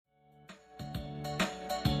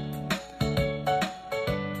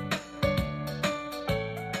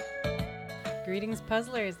Greetings,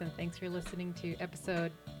 puzzlers, and thanks for listening to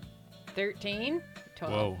episode 13?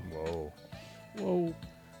 12. Whoa. Whoa.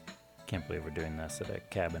 Can't believe we're doing this at a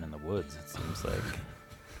cabin in the woods, it seems like.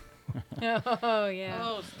 Oh, yeah.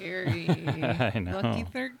 Oh, scary. I know. Lucky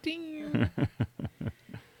 13.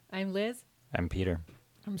 I'm Liz. I'm Peter.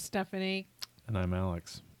 I'm Stephanie. And I'm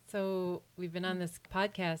Alex. So we've been on this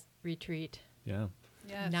podcast retreat, Yeah.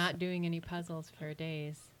 Yes. not doing any puzzles for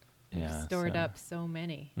days. We've Yeah, stored so- up so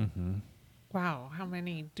many. Mm-hmm. Wow. How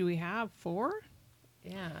many do we have? 4?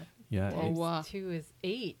 Yeah. Yeah. Whoa. it- Wow. 2 is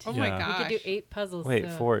 8. Oh Yeah. my We gosh. could do 8 puzzles. Wait,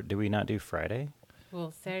 so- 4, do we not do Friday?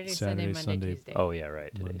 Well, Saturday, Saturday, Sunday, Monday, Sunday. Tuesday. Oh, yeah,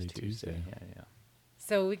 right. Today's Monday, Tuesday. Tuesday. Yeah.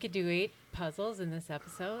 So we could do 8 puzzles in this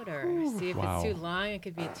episode, or see if Wow. it's too long. It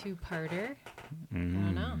could be a 2-parter. I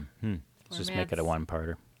don't know. Let's just make it a Formats.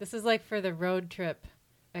 one-parter. This is like for the road trip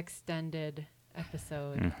extended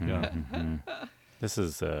episode. Mhm, Yeah. mhm. This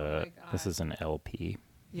is my this God. is an LP,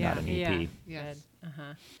 Yeah, not an EP. yeah. Yes. Good.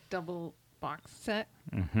 Uh-huh. Double box set.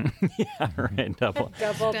 Yeah, right. Double,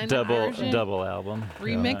 Double. Extended double, version. double album.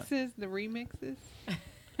 Remixes. The remixes.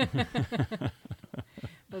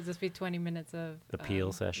 It'll just be 20 minutes of The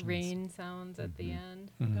peel sessions. rain sounds at the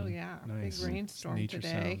end. Mhm. Oh, yeah. Nice. Big rainstorm Nature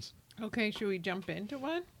today. sounds. Okay. Should we jump into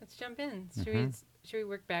one? Let's jump in. Mhm. Should we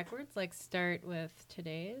work backwards? Like start with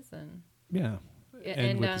today's and Yeah. end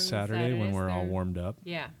And with on the Saturday when Saturdays we're all there? warmed up.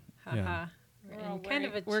 Yeah. Yeah. Haha. We're And all kind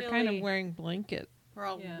of a we're kind of chilly- wearing blankets. We're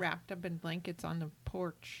all Yeah. wrapped up in blankets on the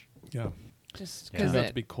porch. Yeah. Just Yeah. Turned because out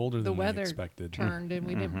to be colder the than we weather expected. turned and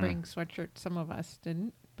we didn't Mhm. bring sweatshirts. Some of us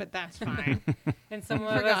didn't, but that's fine. And some of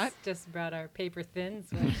us Forgot. just brought our paper thin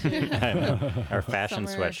sweatshirts. I know. Our fashion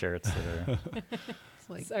Summer. sweatshirts. That are, It's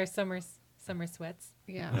like, Our summer sweats.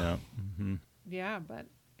 yeah. yeah. Mhm. Yeah, but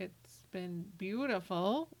it's been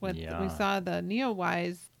beautiful. We Yeah. saw the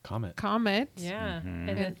Neowise Comet. comet, Yeah. Mhm. And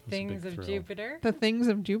It the was a things big of thrill. Jupiter. the things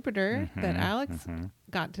of Jupiter that Mhm, Alex mhm.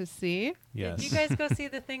 got to see. Yes. Did you guys go see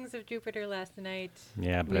the things of Jupiter last night?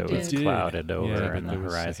 Yeah, but We it was did. clouded over yeah, but in the there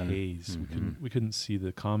was a horizon. haze. Mhm. We couldn't see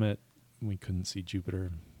the comet. We couldn't see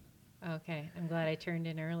Jupiter. Okay. I'm glad I turned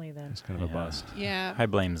in early then. It's kind of a Yeah. bust. Yeah. I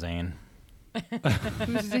blame Zane.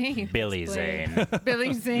 Who's Zane? Billy Explain. Zane.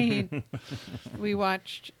 Billy Zane. We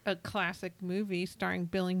watched a classic movie starring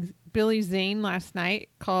Billy Zane last night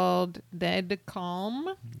called Dead Calm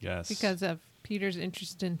Yes. because of Peter's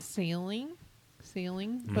interest in sailing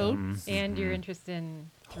Mhm. boats, And your Mhm. interest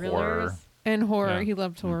in Horror. thrillers. and horror. Yeah. He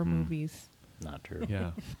loved horror Mhm. movies. Not true.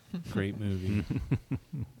 Yeah. Great movie.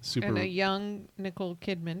 Super. And a young Nicole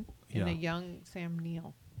Kidman and a Yeah. young Sam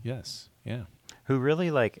Neill. Yes. Yeah. Who really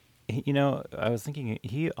I was thinking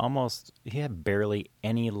he had barely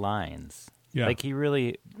any lines. Yeah. Like he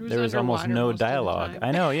really, He was there was almost underwater no most of the dialogue. time.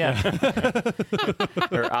 I know, yeah.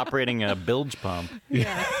 Or operating a bilge pump.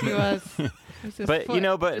 Yeah, he was. Just his But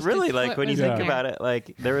foot- but just really, his like foot when you was think in there. about it,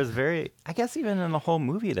 like there was I guess even in the whole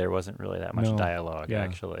movie there wasn't really that much No. dialogue Yeah.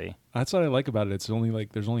 actually. That's what I like about it. It's only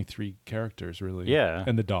like there's only 3 characters really. Yeah.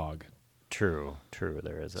 And the dog. True.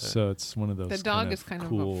 There is a. So it's one of those. The dog is kind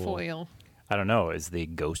cool, of a foil. I don't know. Is the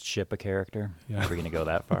ghost ship a character? Yeah. Are we gonna go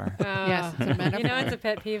that far? Yes, it's a You know, metaphor. it's a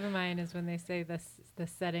pet peeve of mine is when they say the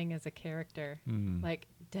setting is a character. Mm. Like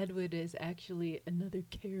Deadwood is actually another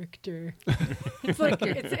character. It's like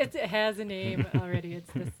it has a name already.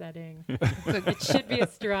 It's the setting. It should be a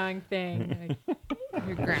strong thing. Like,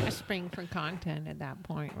 You're grasping for content at that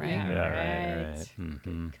point, right? Yeah. right. Right.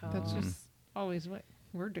 Mhm. That's call. just always what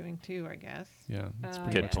we're doing too, I guess. Yeah. That's Oh,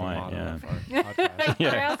 pretty Good much the point, motto yeah. of our podcast.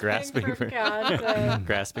 Yeah, grasping grasping for for content.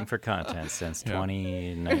 grasping for content since Yeah.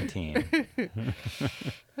 2019.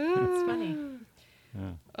 It's funny.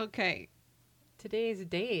 Yeah. Okay. Today's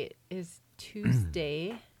date is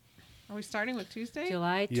Tuesday, Are we starting with Tuesday?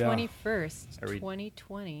 July Yeah. 21st, Are we-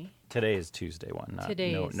 2020. Today's Tuesday one, not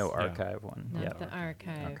Today's. no Yeah. archive one. Not Yeah. the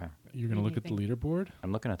archive. Okay. You're going to look at the Anything. leaderboard?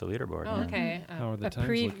 I'm looking at the leaderboard. Oh, yeah. okay. How are the a times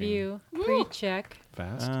preview, Woo. pre-check,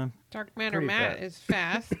 Fast? Dark Matter Pretty Matt fast. is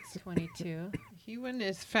fast. 22. Hewan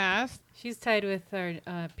is fast. She's tied with our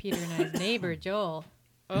Peter and I's neighbor, Joel.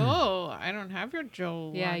 Oh, I don't have your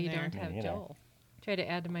Joel. Yeah, on you there. don't have Yeah. Joel. Try to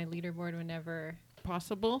add to my leaderboard whenever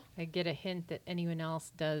Possible. I get a hint that anyone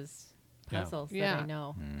else does Yeah. puzzles that Yeah. I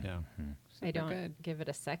know. Yeah. I Super don't good. give it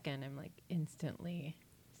a second. I'm like instantly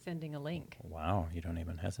sending a link. Wow, you don't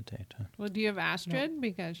even hesitate. Huh? Well, do you have Astrid?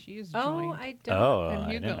 Because she's Oh, joined. I don't. Oh, And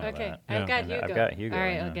I Hugo. didn't know Okay, that. I've got And Hugo. I've got Hugo. All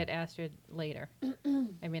right, yeah. I'll get Astrid later.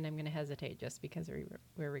 I mean, I'm going to hesitate just because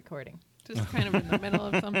we're recording. Just kind of in the middle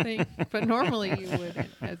of something. But normally you wouldn't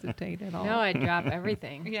hesitate at all. No, I drop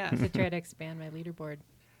everything Yeah. to try to expand my leaderboard.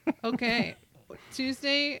 Okay.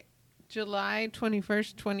 Tuesday, July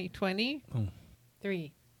 21st, 2020.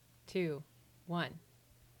 3, 2, 1,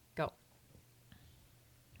 go.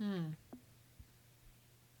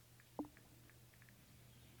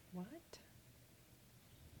 What?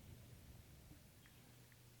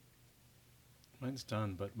 Mine's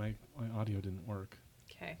done, but my audio didn't work.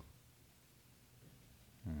 Okay.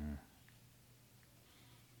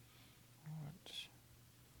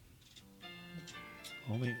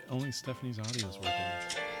 Only Stephanie's audio is working.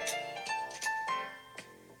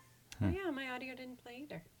 Oh, yeah, my audio didn't play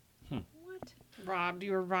either. What? Robbed.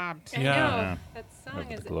 You were robbed. I Yeah. know. That song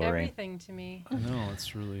Of is the glory. everything to me. No,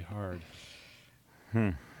 it's really hard.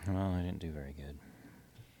 Well, I didn't do very good.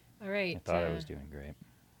 All right. I thought I was doing great.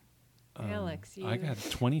 Alex, you... I got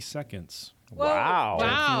 20 seconds. Whoa. Wow.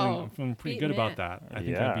 Wow. I'm feeling pretty Beat good Matt. about that. I think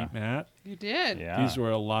Yeah. I beat Matt. You did. Yeah. These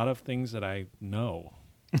were a lot of things that I know.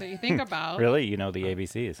 So you think about. Really? You know the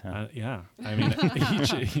ABCs, huh? Yeah. I mean,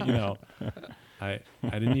 each, I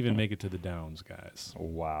didn't even make it to the downs, guys.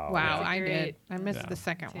 Wow. Wow, That's I did. great. I missed Yeah. the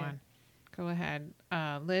second Too. one. Go ahead.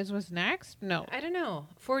 Liz was next? No. I don't know.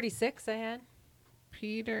 46 I had.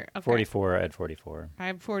 Peter. Okay. 44. I had 44. I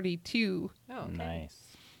have 42, Oh, okay. Nice.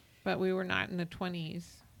 but we were not in the 20s.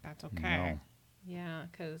 That's okay. No. Yeah,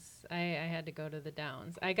 because I had to go to the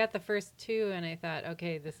downs. I got the first two, and I thought,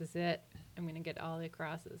 okay, this is it. I'm going to get all the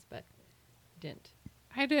crosses, but didn't.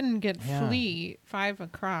 I didn't get Yeah. flea 5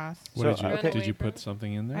 across. What So, did you okay. did you put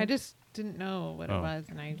something in there? I just didn't know what it Oh. was,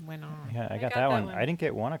 and I went on. Yeah, I I got got that that one. one. I didn't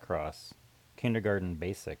get one across. Kindergarten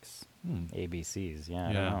basics, Hmm. ABCs. Yeah,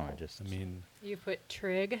 I Yeah. don't know. I mean, You put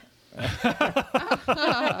trig.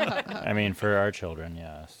 I mean, for our children,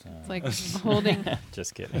 yes. It's like holding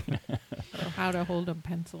Just kidding. how to hold a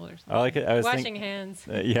pencil or something. I was Washing thinking. hands.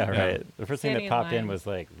 Yeah, Yeah. right. The first thing Standing that in popped in line. was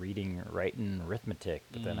like reading, writing, arithmetic,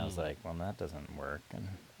 but then I was like, well, that doesn't work. And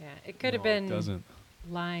Yeah, it could have no, it been doesn't.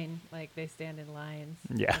 line, like they stand in lines.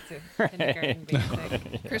 yeah. That's a kindergarten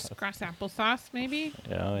basic. Crisscross applesauce, maybe?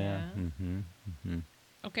 Oh yeah. Yeah. Mm-hmm.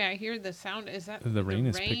 Okay, I hear the sound. Is that The rain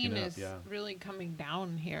is picking up, is yeah. really coming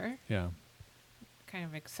down here? Yeah. Kind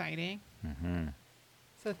of exciting. Mm-hmm.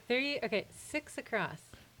 So 6 across.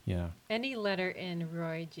 Yeah. Any letter in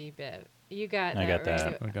Roy G. Biv. You got I that got right.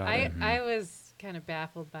 that. too. I got I, it. I was kind of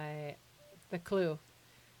baffled by the clue,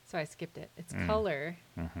 so I skipped it. It's color.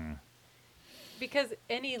 Mm-hmm. Because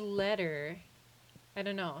any letter, I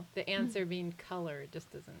don't know, the answer being color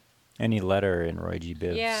just doesn't. Any letter in Roy G.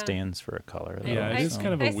 Biv Yeah. stands for a color. though, Yeah, it is so-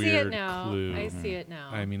 kind of a I see it weird now. clue. I see it now.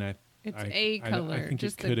 I mean, It's I a don't- color. I think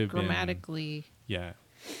just it could the have been. grammatically. Yeah.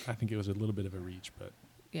 I think it was a little bit of a reach, but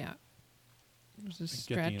Yeah. There's a get the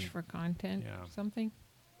stretch in- for content yeah. or something.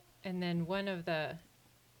 And then one of the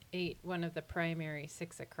primary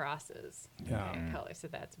 6 acrosses. Yeah. in color, so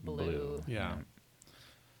that's blue. Blue. yeah.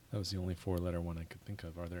 That was the only 4-letter one I could think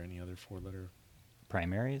of. Are there any other 4-letter?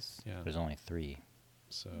 Primaries? Yeah. There's only 3.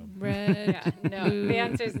 So Red, Yeah, no. blue, The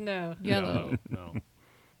answer is no. yellow. No.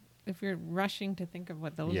 If you're rushing to think of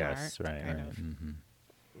what those yes, are, right, kind right. of.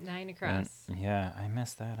 Mm-hmm. 9 across. Yeah, I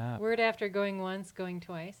messed that up. Word after going once, going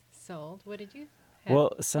twice. Sold. What did you have?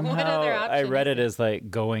 Well, What somehow other I option read is it there? as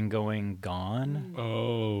like going, gone.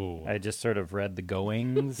 Oh. I just sort of read the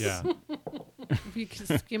goings. Yeah. If you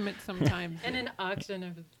can skim it sometimes. And an auction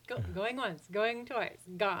of going once, going twice,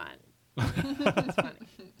 gone. It's funny.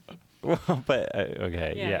 Well, but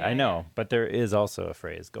okay, Yeah, yeah, yeah, I know. yeah. But there is also a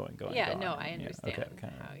phrase going, Yeah, gone. no, I Yeah, understand okay.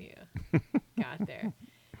 how you got there.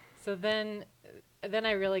 So then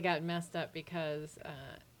I really got messed up because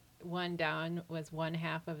one down was one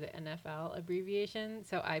half of the NFL abbreviation,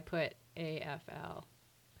 so I put AFL.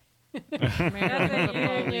 That's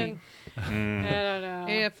a union. Mm. I don't know.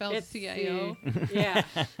 AFL-CIO. It's yeah.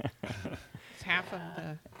 It's half of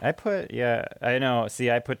the. I put, yeah, I know. See,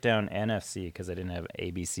 I put down NFC because I didn't have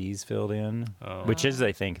ABCs filled in, Oh. which is,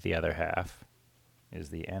 I think, the other half is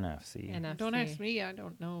the NFC. NFC. Don't ask me. I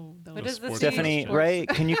don't know. Those. What is the sports- C? Stephanie, right?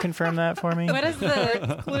 Can you confirm that for me? What is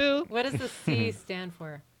the Clue. what does the C stand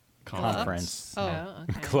for? Conference. Oh.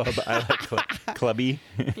 Okay. Club. I like clubby.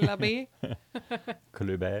 Clubby.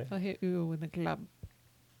 Clube. I'll hit you with a club.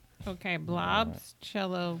 Okay, blobs,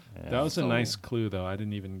 cello. Yeah. That was a So- nice clue, though. I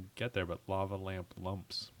didn't even get there, but lava lamp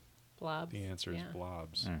lumps. Blobs. The answer is Yeah,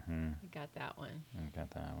 blobs. Mm-hmm. I got that one. I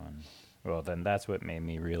got that one. Well, then that's what made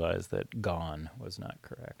me realize that gone was not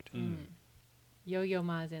correct. Yo-Yo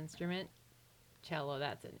Ma's instrument, cello.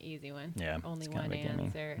 That's an easy one. Yeah, Only it's kinda one a gimme.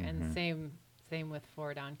 answer, Mhm. and same with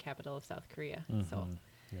 4 down, capital of South Korea. So, Mhm.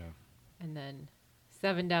 Yeah. and then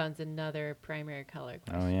 7 down's another primary color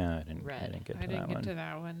Oh question. yeah, I didn't Red. get to I didn't that get one. to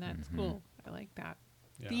that one. That's Mhm. cool. I like that.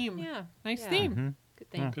 Yeah. Theme. Yeah, Nice yeah. theme. Mhm. Good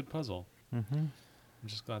thing. Good puzzle. Mm-hmm. I'm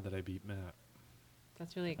just glad that I beat Matt.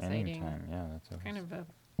 That's really exciting. Anytime, yeah, that's always... Kind of a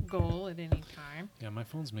goal at any time. Yeah, my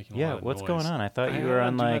phone's making a Yeah, lot of what's noise. going on? I thought I you have were it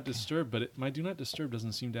on Do Not like Disturb, but my Do Not Disturb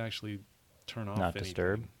doesn't seem to actually turn off Not anything.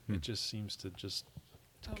 disturb? It just seems to just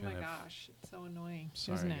Oh my kind of... gosh, it's so annoying,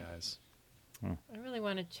 Sorry, isn't it? guys. I really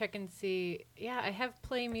want to check and see. Yeah, I have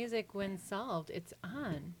play music when solved. It's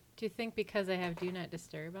on. Do you think because I have Do Not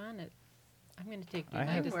Disturb on it? I'm going to take Do I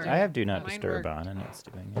Not have Disturb. I have Do Not Mine Disturb worked. on, and it's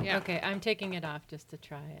doing it. Yeah. Okay, I'm taking it off just to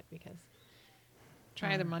try it because.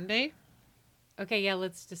 Try the Monday. Okay, yeah,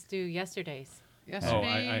 let's just do yesterday's. Oh,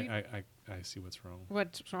 Yesterday. I see what's wrong.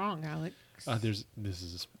 What's wrong, Alex? There's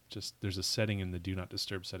a setting in the Do Not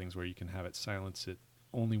Disturb settings where you can have it silence it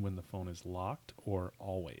only when the phone is locked or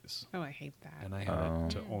always. Oh, I hate that. And I have Oh. it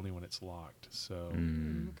to only when it's locked. So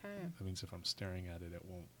Okay. that means if I'm staring at it, it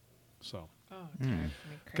won't. So Oh, it drives me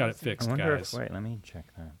crazy. got it I fixed, wonder guys. if... Wait, let me check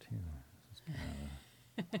that, too.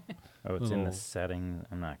 Oh, it's in the Little- settings.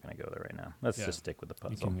 I'm not going to go there right now. Let's Yeah. just stick with the You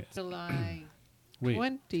puzzle. can- July Wait,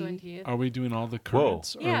 20. 20th. are we doing all the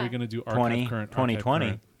currents? Or are Yeah. we going to do archive 20, current? 2020.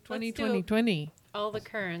 Archive 2020. All the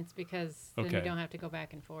currents because then Okay. you don't have to go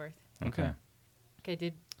back and forth. Okay. Okay,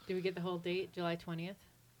 did we get the whole date? July 20th?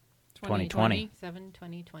 2020.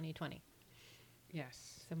 7/20/2020.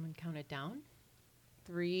 Yes. Someone count it down?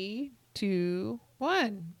 3, 2,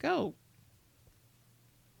 1, go.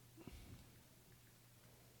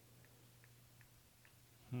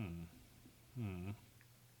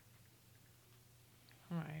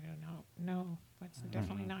 Oh, I don't know. No, that's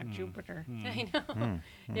definitely not Jupiter. I know.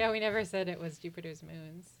 Yeah, we never said it was Jupiter's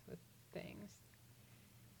moons with things.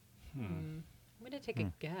 I'm going to take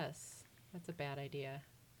a guess. That's a bad idea.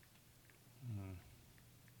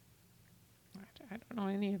 I don't know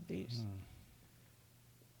any of these.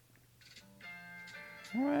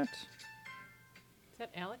 What? Is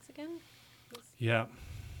that Alex again? Yeah.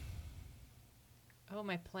 Oh,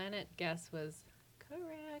 my planet guess was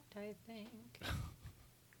correct, I think.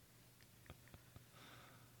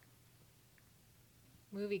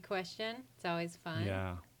 Movie question. It's always fun.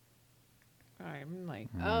 Yeah. I'm like,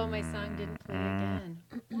 Oh, my song didn't play again.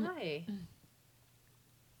 Why?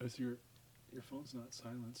 Is your phone's not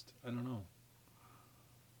silenced? I don't know.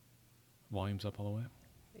 Volume's up all the way?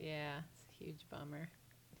 Yeah, it's a huge bummer.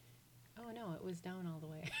 Oh, no, it was down all the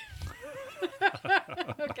way.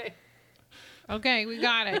 Okay. okay, we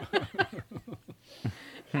got it.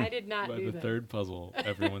 I did not By do the that. third puzzle,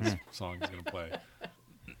 everyone's song is going to play.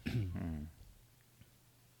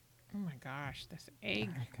 Oh my gosh, this egg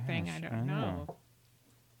gosh, thing, I I don't know. know.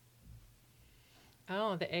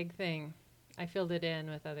 Oh, the egg thing. I filled it in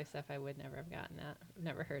with other stuff. I would never have gotten that.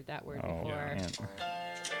 Never heard that word Oh, before. man.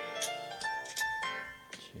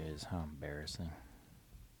 Jeez, how embarrassing.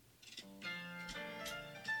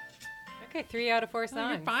 Okay, 3 out of 4 Oh,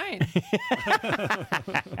 songs. you're fine.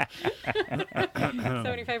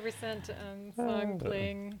 75% song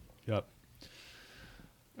playing. Yep.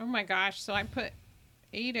 Oh my gosh, so I put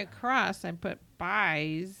 8 across. I put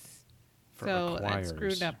buys. For So that acquires.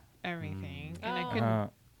 screwed up everything. And I Oh.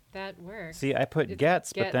 couldn't. That works. See, I put It's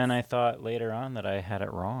gets, but then gets. I thought later on that I had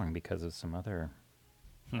it wrong because of some other...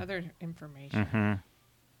 Other information.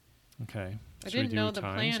 Mm-hmm. Okay. I Should we didn't do know the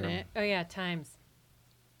times or planet. Oh, yeah, times.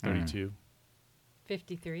 32.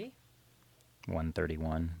 53.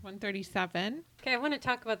 131. 137. Okay, I want to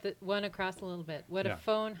talk about the one across a little bit. What Yeah. a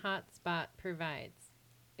phone hotspot provides.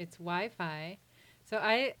 It's Wi-Fi. So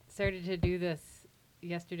I started to do this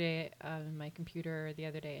yesterday on my computer or the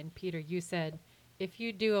other day. And Peter, you said, if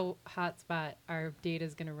you do a hotspot, our data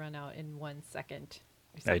is going to run out in 1 second.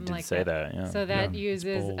 Or I something did like say that, yeah. So that Yeah, it's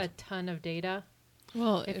uses bold. a ton of data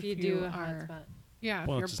Well, if you do a hotspot. Yeah, if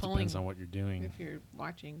Well, it you're just pulling, depends on what you're doing. if you're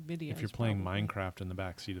watching videos. If you're playing probably. Minecraft in the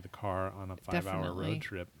back seat of the car on a 5-hour Definitely. road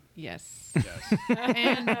trip, Yes. yes,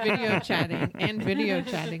 and video chatting. And video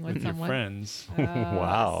chatting with with your someone. friends,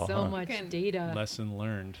 Wow. So Huh. much Can- data. lesson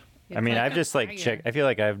learned. It's I mean, like I've a just like fire. checked. I feel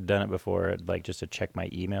like I've done it before, like just to check my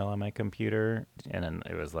email on my computer, and then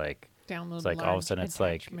it was like, Download it's like all of a large sudden it's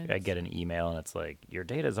like I attachments. get an email and it's like your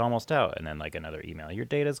data's almost out, and then like another email, your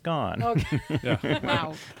data's gone. Okay.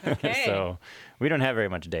 Wow. Okay. So we don't have very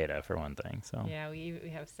much data for one thing. So Yeah, we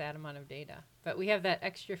have a sad amount of data. But we have that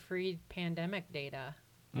extra free pandemic data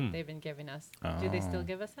that they've been giving us. Do they still Oh.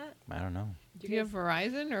 give us that? I don't know. Do you have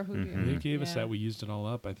Verizon or who do you They gave us Yeah. that. We used it all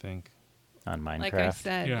up, I think. On Minecraft. Like I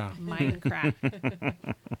said, Yeah. Minecraft.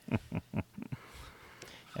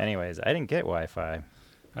 Anyways, I didn't get Wi-Fi.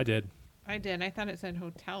 I did. I did. I thought it said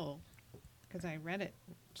hotel because I read it.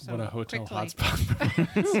 So What a hotel quickly.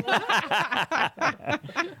 hotspot.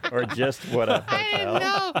 Or just what a I didn't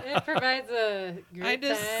hotel. know. It provides a I great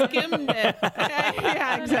just time. skimmed it.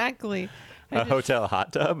 Yeah, exactly. A hotel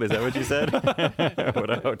hot tub? Is that what you said? Would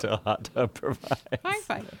a hotel hot tub provide? High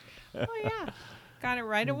five. Oh, yeah. Got it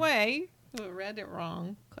right away. Oh, read it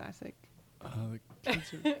wrong. Classic. The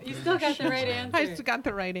kids are You still got the right answer. I just got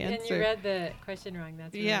the right answer. And you read the question wrong.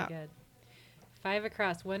 That's really Yeah. good. 5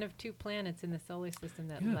 across, one of 2 planets in the solar system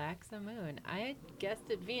that Yeah. lacks a moon. I guessed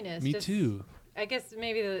it Venus. Me just- too. I guess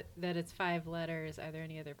maybe that it's 5 letters. Are there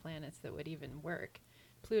any other planets that would even work?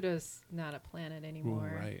 Pluto's not a planet Ooh,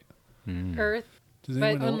 anymore. right. Earth. Does But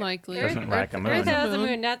anyone know? Unlikely. Doesn't lack a moon. Earth has a Moon.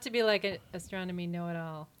 moon. Not to be like an astronomy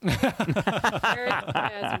know-it-all. Earth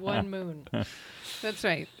has 1 moon, That's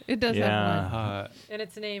right. It does Yeah. have one. and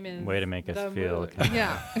its name is. Way to make us the feel. moon.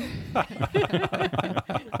 Yeah.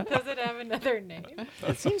 Does it have another name?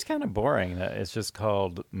 It seems kind of boring that it's just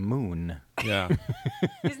called Moon. Yeah.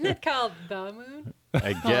 Isn't it called the moon?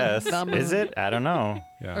 I guess. the Is moon. it? I don't know.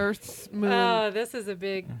 Yeah. Earth's moon. Oh, this is a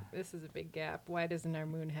big gap. Why doesn't our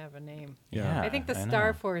moon have a name? Yeah. I think the I know.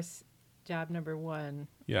 Star Force job number 1,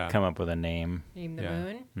 Yeah. Come up with a name. name the Yeah.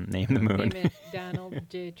 moon. Name the moon. Name it Donald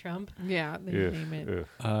J. Trump. Yeah, they Oof, name it. oof.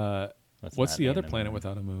 Let's What's not the name other the planet moon.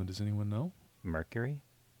 without a moon? Does anyone know? Mercury?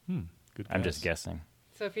 Good. I'm just guess. guessing.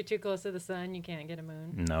 So if you're too close to the sun, you can't get a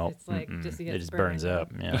moon. No. It's like just it gets just burns burned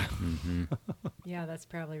up. Yeah. Yeah, that's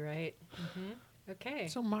probably right. Okay.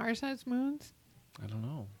 So Mars has moons? I don't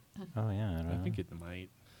know. Oh yeah. I don't I know. think it might.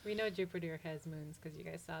 We know Jupiter has moons because you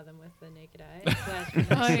guys saw them with the naked eye. Flash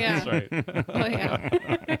Oh, yeah. That's right. Oh,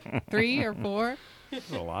 yeah. 3 or 4?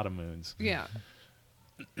 There's a lot of moons. Yeah.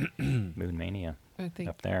 Moon mania I think.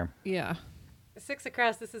 up there. Yeah. 6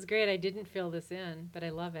 across. This is great. I didn't fill this in, but I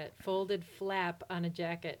love it. Folded flap on a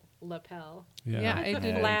jacket lapel. Yeah, I Yeah, I did.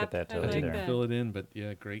 didn't Flap. get that till I like later. that. Fill it in, but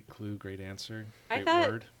yeah, great clue, great answer, I great thought-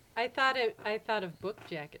 word. I thought of book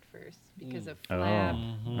jacket first because of Oh. flap.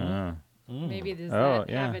 Oh. Maybe does Oh, that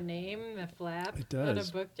yeah. have a name? The flap It on a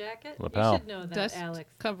does. book jacket. Lapel. You should know that, Dust Alex.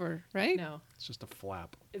 cover, right? No, It's just a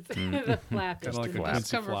flap. it's the flap. Kinda like a flap.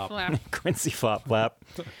 Quincy Cover flop. flap. Quincy flop flap.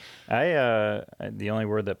 The only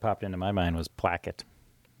word that popped into my mind was placket.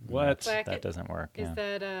 What? Placket? That doesn't work. Is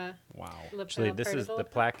yeah. that Wow. lapel Actually, this part is of the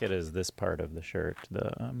placket is this part of the shirt,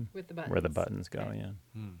 the with the where the buttons. buttons go. Okay.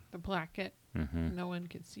 Yeah. The placket. Mm-hmm. No one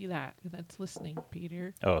can see that. That's listening,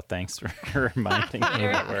 Peter. Oh, thanks for reminding me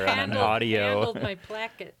Peter that we're on an handled- audio. handled my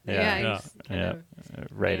placket. Yeah. Yeah, Yeah. he's Kind Yeah, of-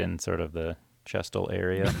 right yeah. in sort of the chestal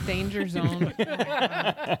area. danger zone.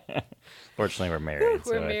 Fortunately, we're married,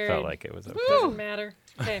 We're so I married. felt like it was okay. Doesn't matter.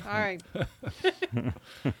 Okay. All right.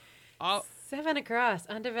 Oh, 7 across.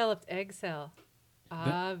 Undeveloped egg cell.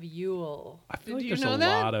 Ovule. I feel Did like you there's know a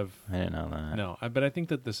that? lot of I didn't know that. no, but I think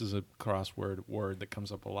that this is a crossword word that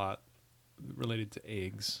comes up a lot related to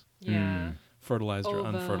eggs, Yeah. fertilized or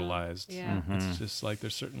Ova. unfertilized. Yeah. Mm-hmm. It's just like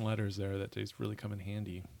there's certain letters there that just really come in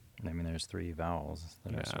handy. I mean, there's 3 vowels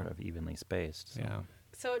that are Yeah. sort of evenly spaced. So. Yeah.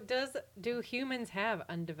 So do humans have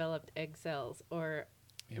undeveloped egg cells, or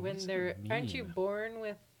Yeah, what when does they're that aren't you mean? born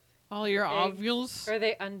with? all your Eggs. ovules. Or are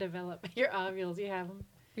they undeveloped? Your ovules, you have them.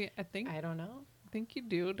 Yeah, I think I don't know. you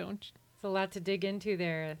do, don't you? It's a lot to dig into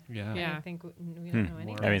there. Yeah. Yeah. I think we don't know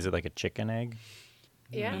anything. I mean, is it like a chicken egg?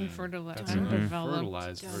 Yeah. Unfertilized. That's Undeveloped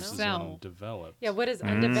unfertilized Don't versus cell. undeveloped. Yeah. What does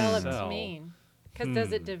undeveloped Cell. mean? Because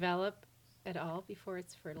does it develop at all before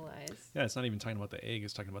it's fertilized? Yeah, it's not even talking about the egg,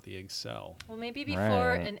 it's talking about the egg cell. Well, maybe before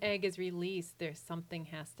Right. an egg is released, there's something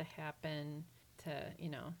has to happen to, Yeah.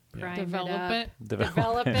 prime Develop it it. up.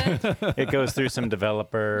 Develop it. It goes through some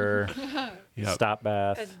developer Yep. stop A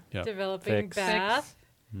bath, Yep. developing Fix. bath.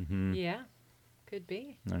 mm-hmm. Yeah. Could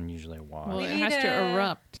be. and usually wash. Well, We it has need to a-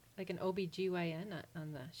 erupt. Like an OBGYN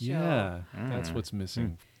on the show. Yeah, that's Mm. what's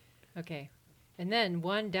missing. Okay. And then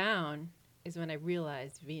one down is when I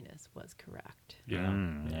realized Venus was correct. Yeah,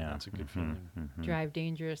 Mm, yeah. that's a good Mhm, feeling. mhm. Drive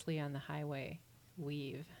dangerously on the highway.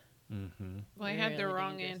 Weave. Mm-hmm. Well, I had the Really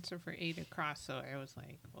wrong dangerous. answer for 8 across, so I was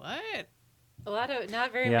like, what? A lot of,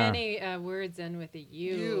 not very Yeah. many words end with a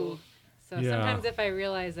U. U. So Yeah. sometimes if I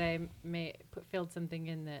realize I may filled something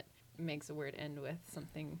in that makes a word end with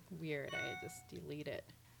something weird, I just delete it.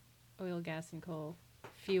 Oil, gas, and coal.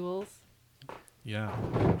 Fuels. Yeah,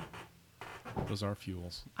 those are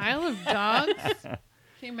fuels. Isle of Dogs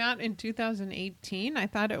came out in 2018. I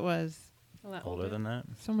thought it was A lot Older than that?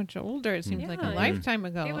 so much older. It seems like Yeah. a lifetime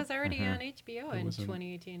ago. It was already Mhm. on HBO It in was an-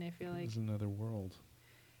 2018, I feel It like. was another world.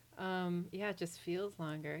 Yeah, it just feels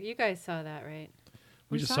longer. You guys saw that, right?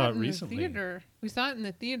 We just saw it in the recently. theater. We saw it in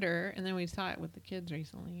the theater, and then we saw it with the kids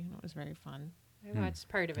recently, and it was very fun. I watched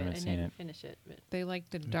part of it. I Haven't seen didn't it. finish it, but They like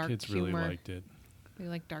the The dark kids humor. really liked it. They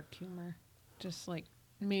like dark humor, just like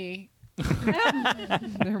me,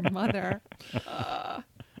 their mother.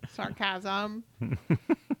 Sarcasm.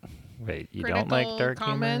 Wait, you don't like dark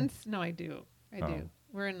comments? No, I do. I Oh. do.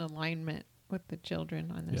 We're in alignment with the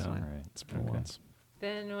children on this Yeah. one. humor? All right. It's for once.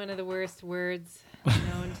 Then one of the worst words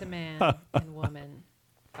known to man and woman.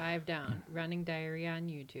 5 down. Running diarrhea on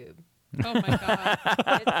YouTube. Oh my god.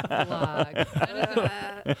 It's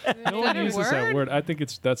vlog. No one a uses that word? word. I think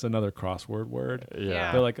that's another crossword word.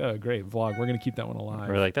 Yeah. They're like, oh, great, vlog. We're going to keep that one alive.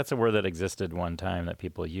 Or like that's a word that existed one time that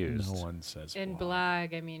people used. No one says In vlog.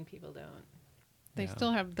 blog, I mean, people don't. They Yeah.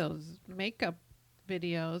 still have those makeup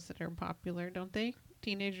videos that are popular, don't they?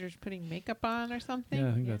 Teenagers putting makeup on or something. Yeah,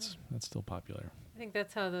 I think Yeah. that's still popular. I think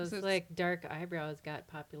that's how those So it's- like dark eyebrows got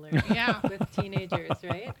popular. Yeah. With teenagers,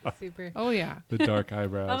 right? Super. Oh yeah. The dark All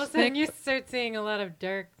of a eyebrows. sudden, you start seeing a lot of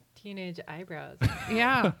dark teenage eyebrows.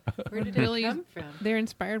 Yeah. Where did Billy- it come from? They're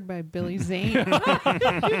inspired by Billy Zane.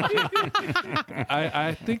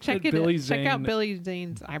 I think check that it. Billy Check Zane. out Billy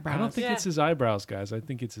Zane's eyebrows. I don't think Yeah. it's his eyebrows, guys. I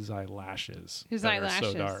think it's his eyelashes. his that are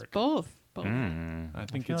eyelashes. so dark. Both. I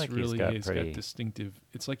think feel it's like really got he's pretty. got distinctive.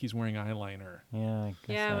 It's like he's wearing eyeliner. Yeah, I guess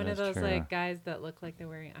Yeah, that one of is those true. like guys that look like they're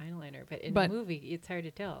wearing eyeliner, but in But- the movie, it's hard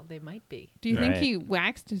to tell. They might be. Do you think Right. he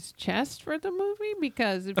waxed his chest for the movie?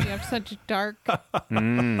 Because if you have such dark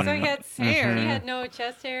Mm. So he had hair, He had no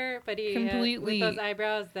chest hair, but he Completely had, with those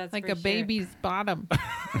eyebrows. That's like for a sure. baby's bottom,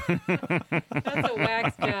 That's a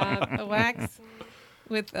wax job. a wax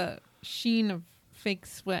with a sheen of fake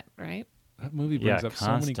sweat, right? That movie Yeah, brings up so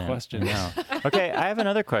many constant. questions. I know. Okay, I have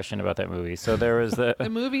another question about that movie. So there was the The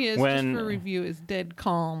movie is When- just for review is Dead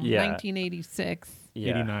Calm, Yeah. 1986, yeah.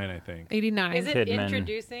 89, I think. 89. Is it Kidman.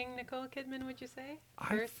 introducing Nicole Kidman? Would you say? I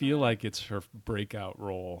First feel one? like it's her breakout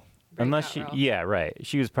role. Unless she, Breakout role. yeah, right.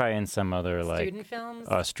 She was probably in some other like Student films.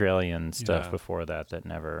 Australian stuff Yeah. before that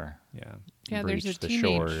never Yeah. Yeah, there's a breached the teenage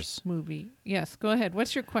shores. movie. Yes, go ahead.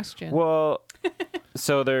 What's your question? Well,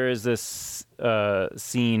 so there is this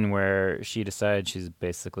scene where she decides she's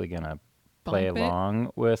basically gonna play Bump it?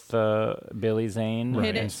 along with Billy Zane,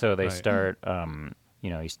 Hit and it. so they Right. start,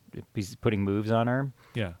 he's putting moves on her,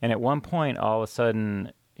 Yeah. and at one point, all of a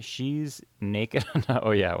sudden, she's naked.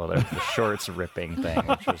 Oh yeah, well, there's the shorts ripping thing,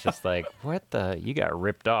 which was just like, what the? You got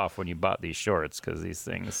ripped off when you bought these shorts because these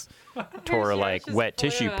things tore shorts like just wet flew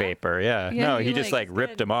tissue off. paper. Yeah, Yeah, no, you, he just like, like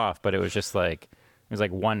ripped did. them off, but it was just like. It was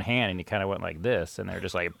like one hand, and he kind of went like this, and they're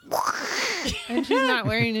just like, And she's not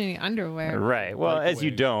wearing any underwear. right. Well, as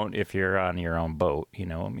you Lightweight. don't if you're on your own boat, you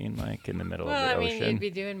know. I mean, like in the middle Well, of I the mean, ocean. you'd be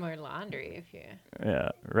doing more laundry if you. Yeah,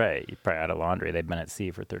 right. You're probably out of laundry. They've been at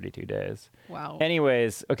sea for 32 days. Wow.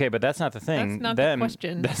 Anyways, okay, but that's not the thing. That's not the Then-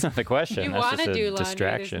 question. That's not the question. You that's want just to a do laundry.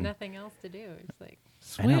 distraction. There's nothing else to do. It's like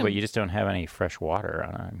I know, but Swim. you just don't have any fresh water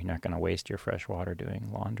on them. You're not going to waste your fresh water doing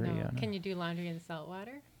laundry no. on Can it. you do laundry in salt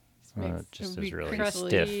water? Just Well, mix- it just would is be really crinkly.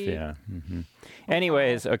 stiff. Yeah. Oh,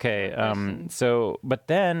 Anyways, okay. questions. So, but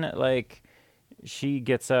then like she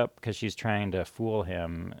gets up because she's trying to fool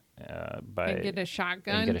him by And get a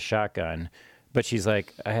shotgun. and get a shotgun. But she's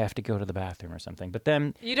like, I have to go to the bathroom or something. But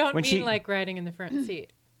then, You don't when mean she- like riding in the front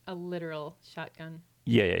seat, a literal shotgun.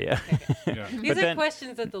 yeah. Yeah. These are then-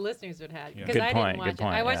 questions that the listeners would have Yeah. because Good I point, didn't watch good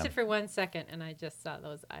point, it. I watched yeah. it for 1 second and I just saw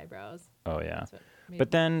those eyebrows. Oh yeah. That's what made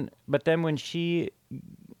But then when she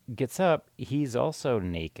gets up, he's also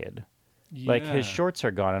naked. Like his Yeah. shorts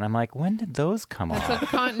are gone, and I'm like, when did those come That's off? a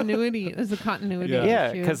continuity. It's a continuity Yeah. Yeah,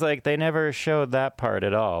 issue. because like they never showed that part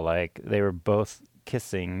at all. Like they were both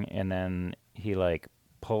kissing, and then he like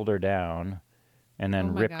pulled her down, and then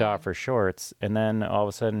Oh my ripped God. off her shorts, and then all of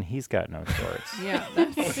a sudden he's got no shorts. Yeah,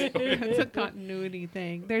 that's a continuity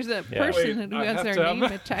thing. There's a Yeah. person Wait, who I has have their to- name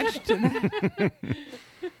attached to that.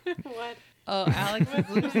 What? Oh, Alex is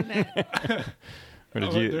losing it. Or Oh,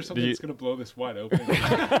 there's something that's going to blow this wide open.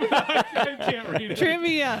 I can't read it.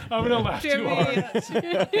 Trivia. I'm going to laugh too hard.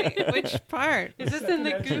 Trivia. Which part? Is this in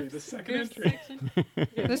the Second entry, goof, the second goof entry.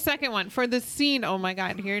 section? The second one. For the scene. Oh my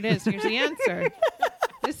God, here it is. Here's the answer.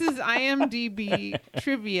 This is IMDb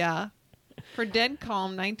trivia for Dead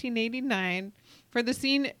Calm 1989. For the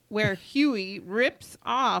scene where Huey rips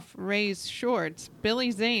off Ray's shorts,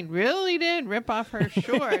 Billy Zane really did rip off her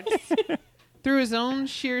shorts through his own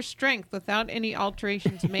sheer strength without any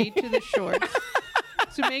alterations made to the shorts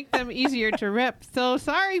to make them easier to rip. So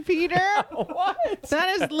sorry, Peter. what? That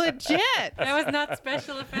is legit. That was not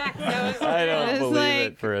special effects. That was I don't It's believe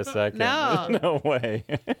like- it for a second. No. There's no way.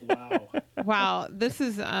 Wow. Wow, this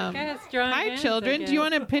is Kind of strong. Hi, hands, I children. Do you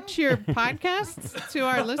guess. want to pitch your podcasts to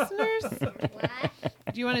our listeners? What?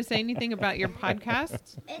 Do you want to say anything about your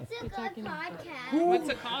podcast? It's a good podcast. What's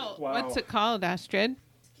it called? Wow. What's it called, Astrid?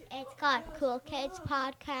 It's called Cool Kids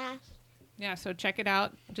Podcast. Yeah, so check it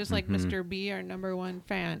out. Just like Mr. B, our #1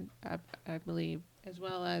 fan, I believe, as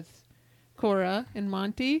well as Cora and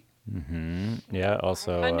Monty. Yeah.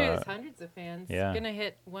 Also, Hundreds of fans. yeah. Gonna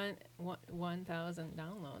hit 1,000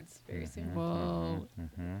 downloads very soon. Whoa.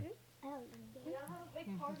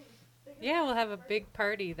 Yeah, we'll have a big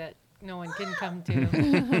party that no one can come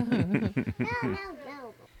to.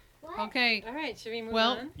 No. Okay. All right, should we move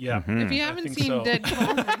Well, on? Yeah. If you I haven't think seen so. Dead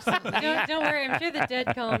Calm recently, Don't worry. I'm sure the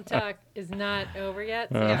Dead Calm talk is not over yet.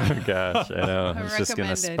 So Oh gosh, I know. I It's just gonna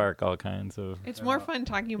recommend it. spark all kinds of. it's more fun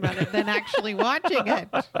talking about it than actually watching it.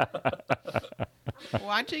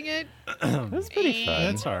 Watching it? That's pretty fun.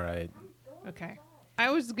 That's all right. Okay. I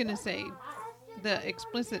was going to say the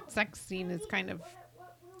explicit sex scene is kind of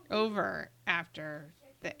over after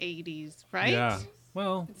the 80s, right? Yeah.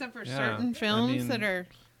 Well, Except for yeah. certain films I mean, that are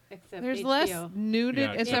except there's HBO. less nudity,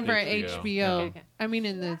 Yeah, except for except HBO. Okay. I mean,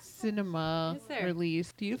 in the cinema Is there?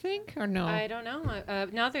 release. Do you think or no? I don't know.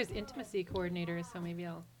 Now there's intimacy coordinators, so maybe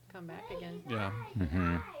I'll come back again. Yeah.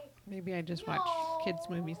 Maybe I just watch kids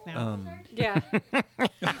movies now. Yeah,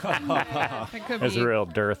 That could There's be. a real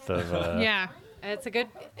dearth of. Yeah. it's a good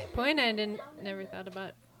point. I never thought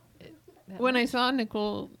about it. When I saw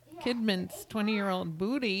Nicole Kidman's 20-year-old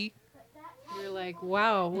booty, You're like,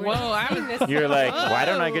 wow. We're whoa, not I seeing was this. You're like, why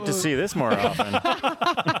don't I get to Whoa. see this more often?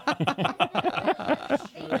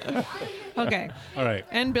 okay. All right.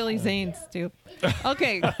 And Billy Zane's too.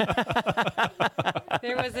 Okay.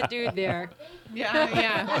 There was a dude there.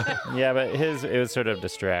 Yeah. Yeah, but it was sort of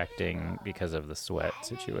distracting because of the sweat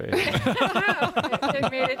situation.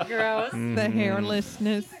 It made it gross. The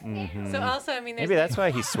hairlessness. So also, I mean, there's Maybe that's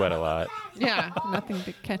why he sweat a lot. Yeah. Nothing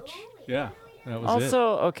to catch. Yeah. That was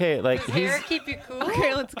Also, okay, like Does he's hair keep you cool?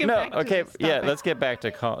 Okay, let's get no, back to okay, this yeah. topic. Let's get back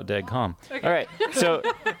to Dead Calm. All right, so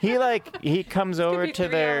he comes over be to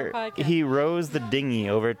 3-hour podcast. he rows the dinghy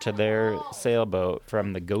over to their sailboat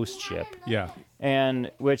from the ghost ship, Yeah.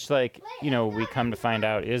 and which we come to find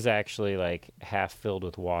out is actually like half filled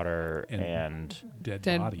with water and Dead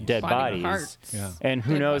Dead bodies. dead Body bodies, parts. Yeah. and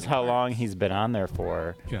who Dead knows body how long parts. he's been on there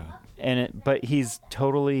for, Yeah. but he's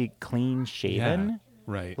totally clean shaven, Yeah.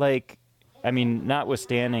 Right. like. I mean,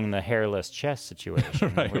 notwithstanding the hairless chest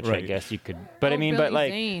situation, Right, which I right. guess you could. But Oh, I mean, Billy but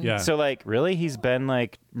like, Zane. Yeah. so like, really, he's been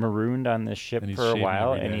like marooned on this ship And he's for a shaving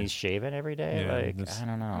while, every and day. he's shaving every day. Yeah, like, this- I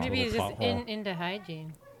don't know. Maybe he's Little just plot hole. into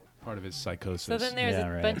hygiene. Part of his psychosis. So then there's Yeah,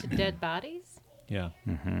 a right. bunch of dead bodies. Yeah.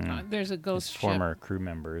 There's a His ghost ship. former crew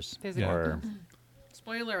members, There's a- Yeah. or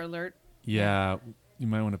Spoiler alert. Yeah. You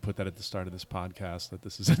might want to put that at the start of this podcast that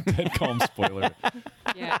this is a Dead Calm spoiler.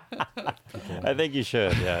 Yeah. I think you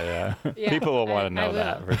should. Yeah, yeah. Yeah, People will want I to know will.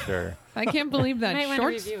 that for sure. I can't believe Might that wanna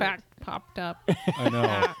shorts review it. fact popped up. I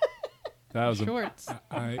know. That was Shorts.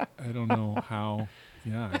 I don't know how.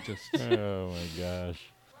 Yeah. Just Oh my gosh.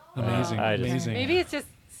 amazing. I just- amazing. Maybe it's just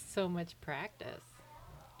so much practice.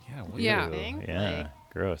 Yeah. What Yeah. Ew, Thing, yeah. like-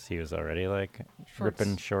 Gross. He was already like Shorts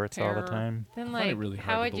ripping shorts all the terror. time. Then I find like, it really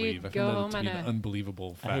how hard would to you believe. I go find home that on to be an a?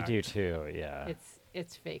 unbelievable fact. I do too. Yeah.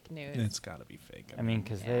 It's fake news. It's got to be fake. I mean,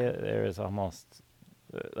 because Yeah. there is almost.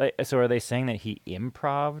 So are they saying that he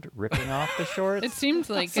improv'd ripping off the shorts? It seems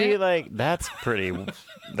like See, it. like that's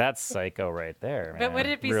that's psycho right there. But would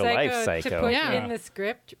man. it be real life psycho to psycho? put Yeah. in the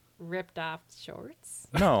script ripped off shorts?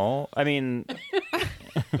 No, I mean,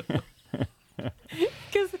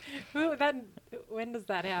 Because when does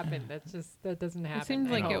that happen? That doesn't happen. It seems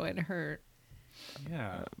I like it hope. would hurt.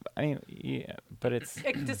 Yeah. yeah, but it's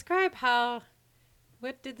Describe how.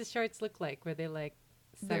 What did the shorts look like? Were they like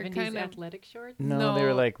They're 70s kind of- athletic shorts? no, they were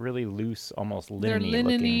No. like really loose, almost They're linen-y looking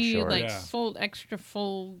linen-y, shorts. like Yeah. extra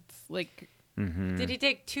folds, like Mhm. Did he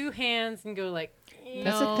take two hands and go like?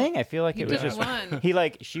 That's the No, thing. I feel like he it was just just one. he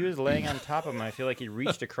like she was laying on top of him. I feel like he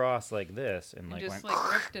reached across like this and And like just went.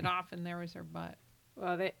 like ripped it off, and there was her butt.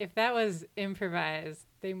 Well, if that was improvised,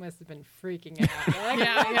 they must have been freaking out. They're like,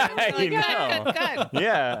 Yeah, I yeah. know. Cut.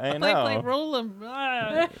 Yeah, I Play, know. roll them.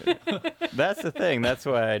 Ah. That's the thing. That's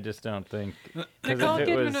why I just don't think. 'cause Nicole if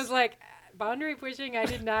it Kidman was like, boundary pushing. I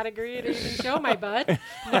did not agree to even show my butt.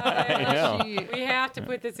 No, know. we have to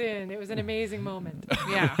put this in. It was an amazing moment.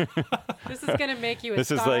 Yeah, This is gonna make you a this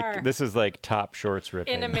is star this is like top shorts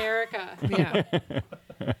ripping. in America. yeah,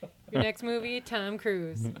 Your next movie, Tom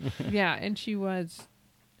Cruise. yeah. And she was.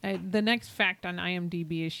 The next fact on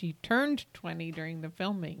IMDb is she turned 20 during the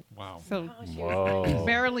filming, Wow. so Whoa.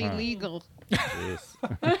 barely Huh. legal Jeez.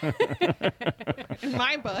 in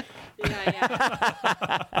my book.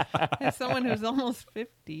 Yeah, As someone who's almost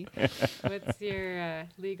 50. yeah. What's your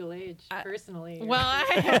legal age, personally? Well,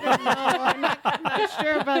 I don't know. I'm not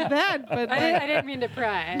sure about that, but I like, didn't mean to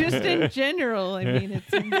pry. just in general, I mean, it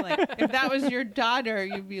seems like if that was your daughter,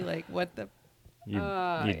 you'd be like, "What the."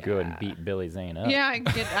 You'd go and beat Billy Zane up. Yeah, I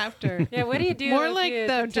get after. Yeah, what do you do? More if like you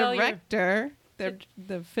the tell your- director. They're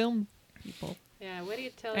the film people. Yeah, what do you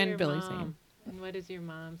tell And your Billy mom? Zane. And what does your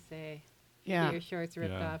mom say? Yeah. Your shorts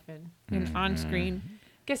ripped Yeah. off and And on screen.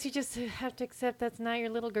 guess you just have to accept that's not your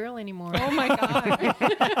little girl anymore. Oh my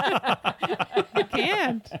God. I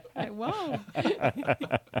can't. I won't.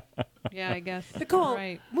 Yeah, I guess. Nicole,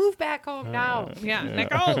 Right. move back home now. Yeah,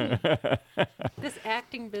 Nicole. This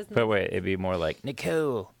acting business. But wait, it'd be more like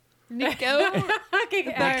Nicole. Nico. Okay,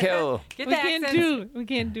 Nicole. Get We the can't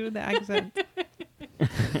accents. do the accent.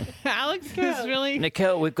 Alex is really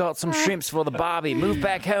Nicole, we've got some shrimps for the barbie. Move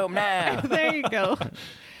back home now. there you go.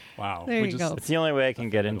 Wow. There we you just, go. It's the only way I can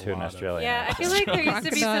get into a in lot of- Australia. Yeah, I feel like there used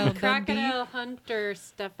to be some Crocodile Dundee. crocodile hunter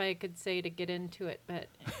stuff I could say to get into it, but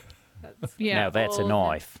that's Yeah. Now that's a old.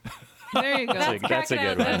 knife. There you go. That's a good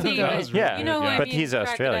Crocodile one. Dundee, That but was really Yeah, you know who I but mean, he's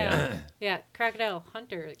Australian. crocodile. Yeah, crocodile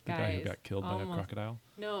hunter the guys. guy who got killed by a almost- crocodile.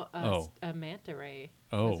 No, Oh. a manta ray.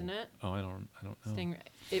 Oh. Isn't it? Oh, I don't know. Stingray.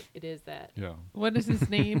 It is that. Yeah. What is his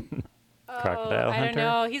name? Crocodile I don't hunter?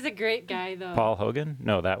 know. He's a great guy though. Paul Hogan?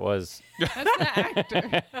 No, that was. That's the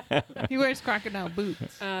actor. He wears crocodile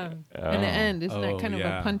boots. In the end, isn't that kind of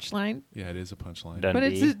yeah. a punchline? Yeah, it is a punchline. Done. But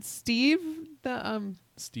Dundee. is it Steve? The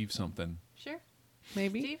Steve something. Sure.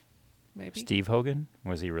 maybe Steve. maybe. Steve Hogan?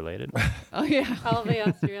 Was he related? Oh yeah. All the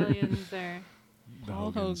Australians are. The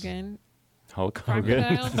Paul Hogans. Hogan. Hulk Hogan.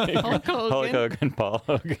 Crocodile. Hulk Hogan. Hulk Hogan, Paul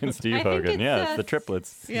Hogan, Steve I think Hogan. it's, Yeah, it's the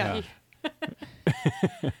triplets. Yeah.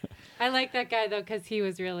 I like that guy though because he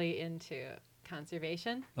was really into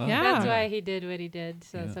conservation. Oh. Yeah. That's why he did what he did,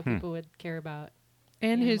 so Yeah. so people would care about.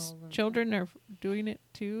 And his Animals and children are doing it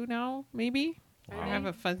too now. Maybe. Are I they? have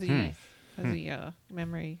a fuzzy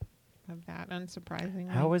memory of that. Unsurprisingly.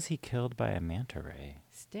 How was he killed by a manta ray?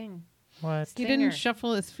 Sting. What? He Stinger. didn't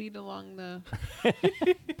shuffle his feet along the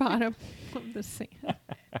bottom of the sand.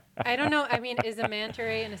 I don't know. I mean, is a manta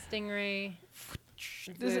ray and a stingray?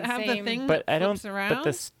 Does it have the same- thing But that I don't. flips around? But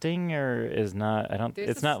the stinger is not. I don't. There's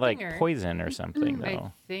It's a not like stinger. poison or something I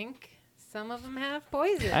though. think some of them have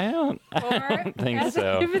poison. I don't. Or think as-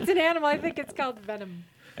 so. If it's an animal, I think it's called venom.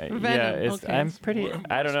 Yeah, Venom, it's. okay. I'm pretty.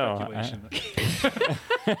 I don't know. Speculation.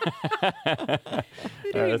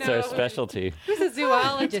 That's our specialty. Who's a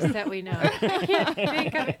zoologist that we know? I can't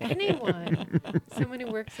think of anyone. Someone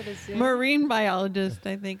who works at a zoo. Marine biologist,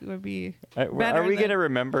 I think, would be. Are Better we than- going to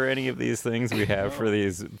remember any of these things we have for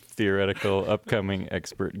these theoretical upcoming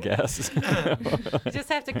expert guests? You just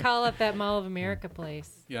have to call up that Mall of America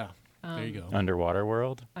place. Yeah. There you go. Underwater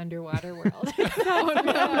world? Underwater World. Oh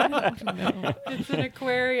no! It's an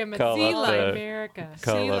aquarium at Call Sea up Life the- America.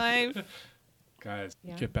 Call Sea up- life. Guys,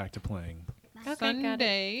 Yeah. get back to playing.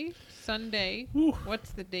 Okay, Sunday. What's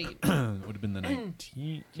the date? Would have been the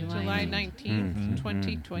 19th. July 19th,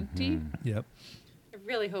 2020. Yep. I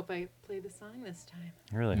really hope I play the song this time.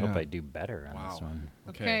 I really hope Yeah. I do better on this Wow. one.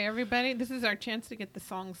 Okay, everybody, this is our chance to get the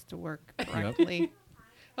songs to work correctly.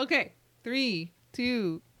 Okay, 3,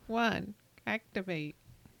 2, 1, activate.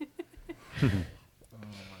 Oh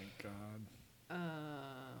my God.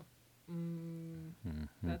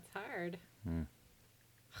 That's hard.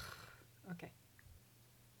 Okay.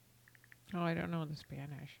 Oh, I don't know the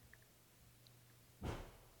Spanish. I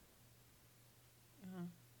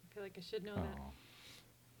feel like I should know that.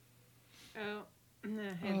 Oh,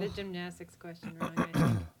 I had the gymnastics question wrong. I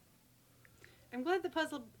think. I'm glad the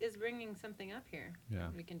puzzle is bringing something up here. Yeah.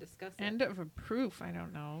 We can discuss it. End of a proof, I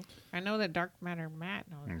don't know. I know that dark matter Matt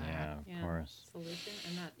knows Yeah, that. of course. Solution?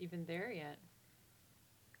 I'm not even there yet.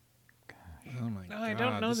 Oh my No, God. I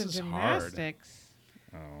don't know this the is hard. gymnastics.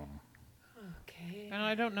 Oh. Okay. And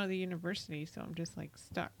I don't know the university, so I'm just like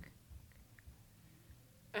stuck.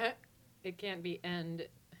 It can't be end.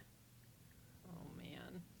 Oh,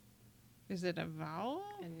 man. Is it a vowel?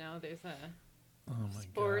 And now there's a Oh my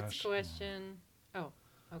sports gosh. question. Oh,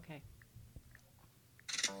 okay.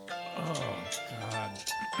 Oh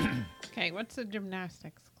God. Okay, what's the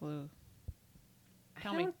gymnastics clue?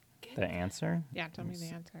 Tell I me. don't get The answer? Yeah, tell me the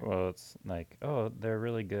answer. Well, it's like, oh, they're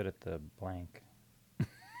really good at the blank.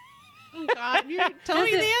 Oh, God, you tell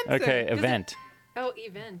me the answer. Okay, 'Cause event. Oh,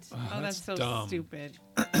 event. Oh, that's so dumb. stupid.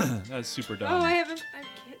 That's super dumb. Oh, I haven't.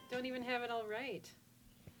 Don't even have it all right.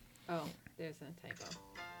 Oh, there's a typo.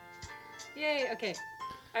 Yay. Okay.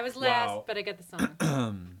 I was last, Wow. but I got the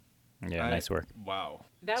song. Yeah, nice work. Wow.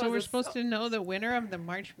 That So was we're a supposed to know the winner of the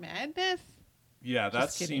March Madness? Yeah, that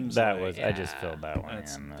Just kidding. seems That like was, I just Yeah. filled that one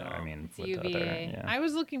That's in. I dumb. mean, It's with the other, UVA. yeah. I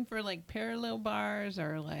was looking for like parallel bars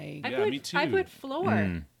or like. I Yeah, put, me too. I put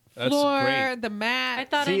floor. That's floor, great. the mat. I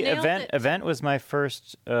thought I See, nailed it. event was my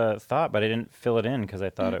first thought, but I didn't fill it in because I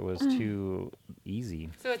thought it was too easy.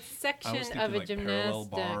 So it's I was section thinking of a like parallel gymnastics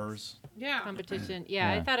bars. yeah. competition. Yeah,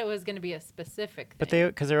 I Yeah. thought it was going to be a specific But thing.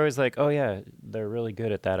 because they're always like, oh yeah, they're really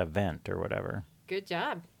good at that event or whatever. Good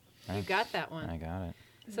job. You Thanks. got that one. I got it.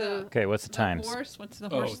 So Okay, what's the The times? horse. What's the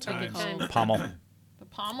Oh, horse thing times. called? Times. Pommel. The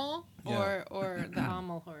pommel, Yeah. or the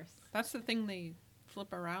pommel horse. that's the thing they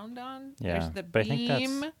flip around on. Yeah, There's the but I think that's-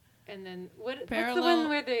 beam, And then what's the parallel, one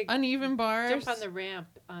where they uneven bars. jump on the ramp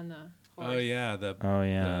on the horse? Oh yeah, the Oh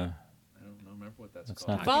yeah, I don't remember what that's That's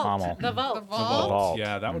called. not Vault. pommel. The vault. The The vault. vault.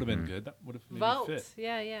 Yeah, that would have been Mhm. good. That would have maybe Vault. fit.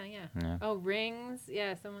 Yeah. Yeah. Oh, rings.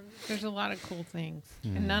 Yeah, someone. There's a lot of cool things,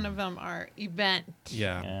 and none of them are event.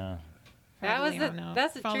 Yeah, yeah. That was the, Faliano.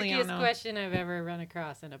 that's the Faliano. trickiest question I've ever run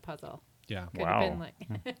across in a puzzle. yeah, Could Wow.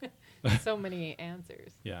 have been like so many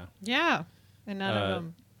answers. yeah. Yeah, and none of Uh,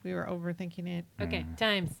 them. We were overthinking it. Okay,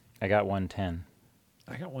 times I got 110.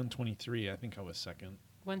 I got 123. I think I was second.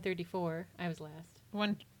 134. I was last.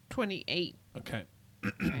 128. Okay.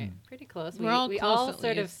 Right, pretty close. We're all we close all at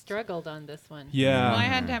sort of least. struggled on this one. Yeah. Well, I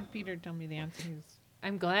had to have Peter tell me the answers.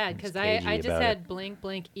 I'm glad because Just I cagey just about had blank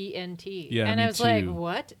blank ENT. Yeah, and me I was like, too.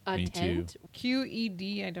 what? A Me too. tent?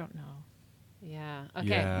 QED. I don't know. Yeah. Okay.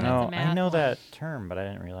 Yeah. That's No, a math I know one. that term, but I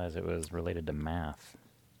didn't realize it was related to math.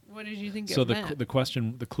 What did you think So it the meant? the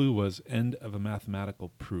question, the clue was end of a mathematical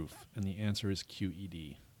proof, and the answer is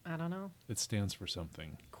QED. I don't know. It stands for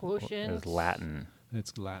something. It Quotient. was Latin.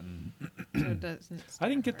 It's Latin. So it doesn't I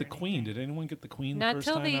didn't stand get the for queen. anything. Did anyone get the queen Not the first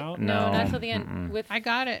till time the out? no, No. not till the end. Mm-mm. With I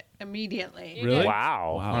got it immediately. You Really? get-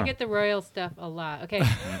 Wow. Wow. You get the royal stuff a lot. Okay. This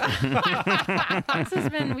has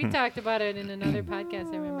been, we talked about it in another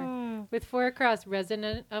podcast, I remember. With 4 across,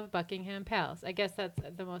 resident of Buckingham Palace. I guess that's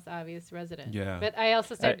the most obvious resident. Yeah. But I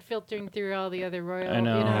also started filtering through all the other royal, I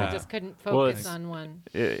know. I Yeah. just couldn't Well, focus it's- on one.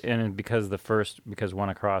 And because one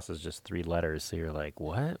across is just 3 letters, so you're like,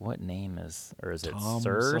 what? What name is, or is it Tom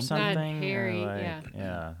Sir or something? Not something? Or Harry, like- yeah.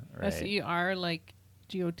 Yeah, right. SER like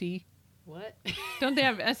GOT. What? Don't they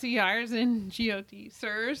have SERs in GOT?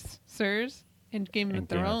 Sirs in Game In of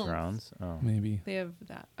Game Thrones. of Thrones? Oh. Maybe. They have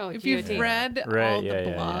that. Oh, if you've GOT. read Right, all the yeah, yeah,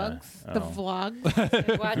 yeah. blogs, the Oh. vlogs,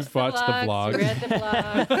 Watch You've the watched the vlogs, vlogs. read the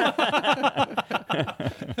blogs.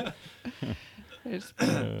 there's, I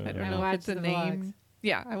don't I know if watched it's a the name. vlogs.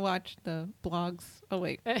 Yeah, I watched the blogs. Oh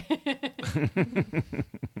wait,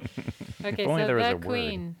 Okay, only so there was a that word.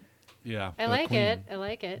 queen. Yeah. I the like queen. it. I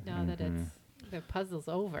like it now that Mhm. it's the puzzle's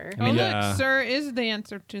over. oh mean, look, yeah. sir is the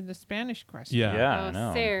answer to the Spanish question. Yeah. Yeah, Oh, I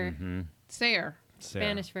know. Sir. Mhm. Sir. Sarah.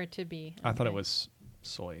 Spanish for to be. I thought it Okay. was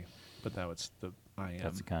soy, but that was the I am.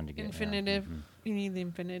 That's a conjugate. yeah. Infinitive. Mhm. You need the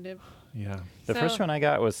infinitive. Yeah. The first So- one I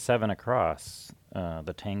got was 7 across.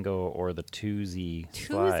 The tango or the twosie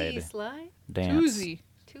slide. Toozy slide? Dance. Toozy.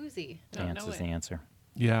 Toozy. Don't Dance know is it. the answer.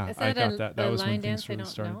 Yeah, Is I that got a- that. a That was line when dance things I really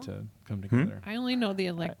don't started know? to come together. I only know the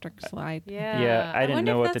electric slide. Yeah. Yeah, I didn't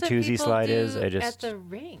wonder know if what the that's toozy people slide is. do I just- at the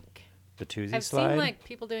rink. The twosie I've slide? seen like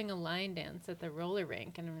people doing a line dance at the roller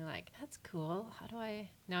rink, and I'm like, that's cool. How do I?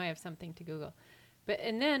 Now I have something to Google. But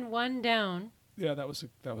and then one down. Yeah, that was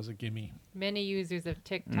a gimme. Many users of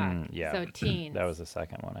TikTok. Yeah. So teens. That was the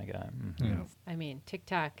second one I got. Mhm. Yeah. I mean,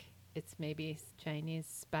 TikTok. It's maybe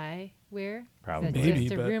Chinese spyware. Probably. Is that Maybe,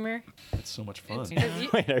 just a but- rumor? It's so much fun. It's- 'Cause you-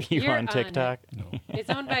 Wait, are you You're on on it. TikTok? No. it's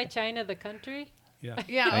owned by China, the country. Yeah.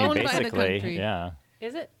 Yeah, I mean, owned by the basically, country. yeah.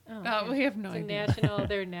 Is it? Oh, We have no it's a idea. national.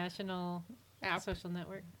 Their national App. social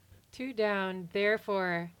network. 2 down.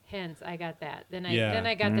 Therefore, hence I got that. Then I Yeah. then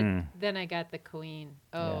I got Mm. the queen.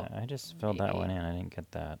 Oh, Yeah, I just filled that maybe. one in. I didn't get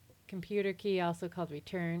that. computer key, also called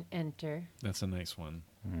return enter. That's a nice one.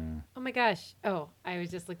 Mm. Oh my gosh. Oh, I was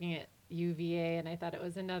just looking at UVA and I thought it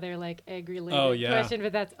was another like egg related Oh, yeah. question,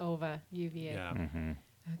 but that's OVA, UVA. Yeah. hmm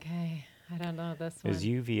Okay. I don't know this one. Is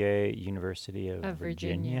UVA University of, Of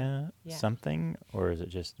Virginia. Virginia Yeah. something? Or is it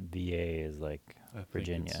just VA is like I think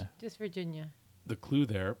Virginia? Just Virginia. The clue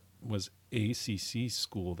there was ACC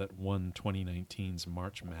school that won 2019's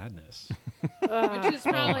March Madness. Which is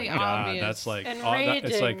probably Oh my God, obvious. that's like And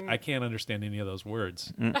it's like raging. I can't understand any of those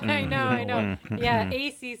words. I know, I know. Mm. Yeah,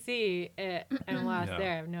 ACC. I'm lost Yeah.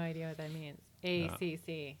 there. I have no idea what that means.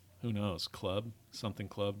 ACC. Who knows? Club? Something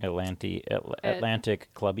club?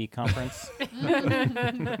 Atlantic Clubby Conference.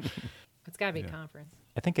 It's got to be Yeah. conference.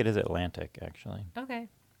 I think it is Atlantic, actually. Okay.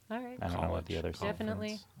 All right. I don't know what the other College Definitely.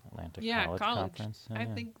 conference. Atlantic Yeah, College, college. Conference. I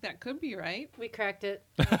think that could be right. We cracked it.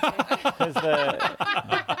 'Cause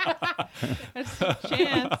the, There's a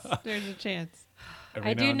chance. There's a chance.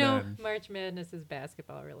 Every I now do and know then. March Madness is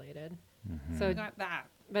basketball related. Mm-hmm. So Got that.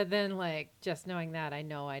 But then, like, just knowing that, I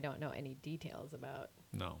know I don't know any details about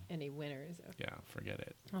No. any winners. Yeah, forget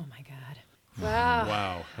it. Oh my god! Wow.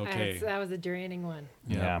 Wow. Okay. That was a draining one.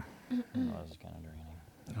 Yeah. That was kind of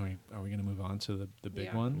draining. Are we going to move on to the big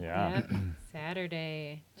Yeah. one? Yeah. Yep.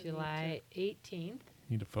 Saturday, July 18th,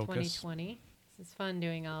 Need to focus. 2020. This is fun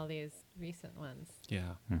doing all these recent ones.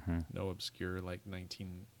 Yeah. Mm-hmm. No obscure like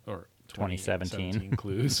 19 or 2017 2017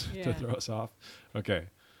 clues Yeah. to throw us off. Okay.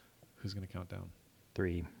 Who's going to count down?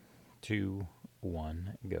 3, 2,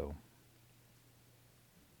 1, go.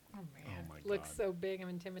 Oh man, Oh my looks God. so big. I'm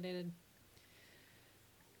intimidated.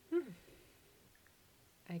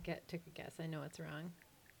 Took a guess. I know it's wrong.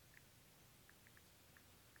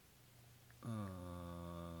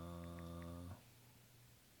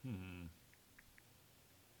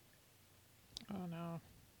 Oh no.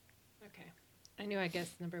 Okay. I knew I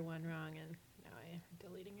guessed number 1 wrong, and now I am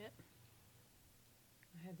deleting it.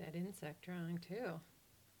 I had that insect wrong too.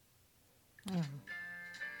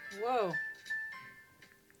 Whoa.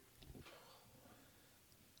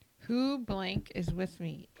 Who blank is with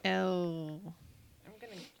me? L. I'm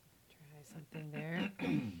gonna try something there.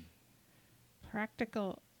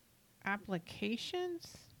 Practical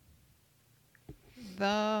applications.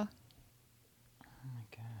 The Oh my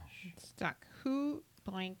gosh. stuck. Who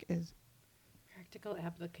blank is Practical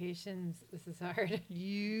applications. This is hard.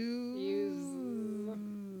 Use.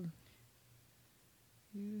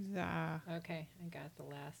 Okay, I got the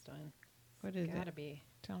last one. What is Gotta it? be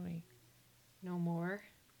Tell me. no more.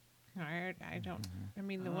 I don't. I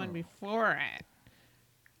mean the one before it.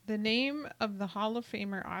 The name of the Hall of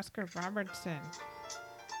Famer Oscar Robertson.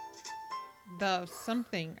 The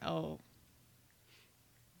something. Oh,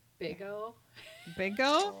 Big O. Big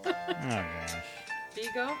O. Oh gosh.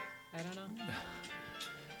 Bigo? I don't know.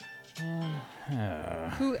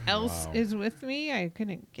 Who else Wow. is with me? I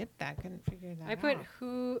couldn't get that. Couldn't figure that out. I put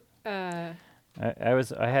who. I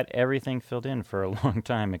had everything filled in for a long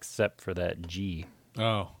time except for that G.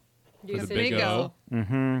 Oh. You the said big Big O. O.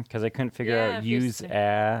 Mm-hmm. Because I couldn't figure Yeah, out if you're use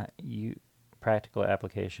practical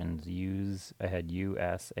applications. I had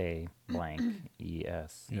USA blank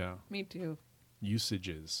ES. Yeah. Me too.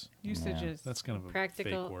 Usages. Usages. That's kind of a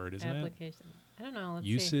practical fake word, isn't it? application. I don't know. Let's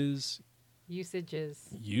see. Uses. Usages.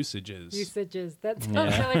 Usages. Usages. That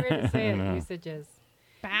sounds Yeah. really weird to say I it. know. Usages.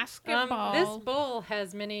 Basketball. This bowl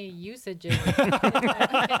has many usages.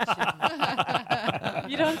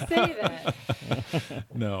 You don't say that.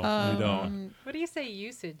 No, we don't. What do you say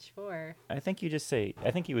usage for? I think you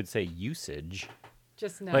would say usage.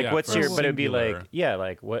 Just not. Like Yeah, what's for your but it'd be singular.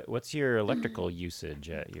 like like what's your electrical usage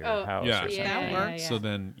at your Oh, house Yeah. or something? That works. So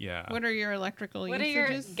then, yeah. What are your electrical What are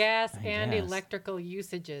usages? your gas I and guess. electrical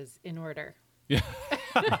usages in order?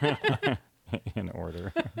 In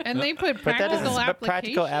order. And they put But that practical doesn't. But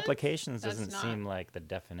practical applications? applications That's doesn't not- seem like the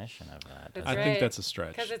definition of that. That's does I it? think right. that's a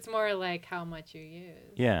stretch. Because it's more like how much you use.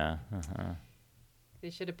 Yeah. Uh-huh. They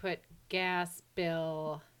should have put gas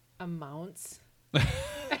bill amounts.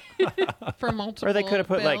 for multiple Or they could have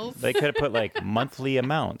put bills. like monthly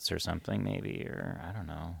amounts or something maybe, or I don't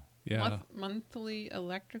know. Yeah. monthly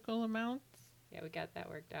electrical amounts. Yeah, we got that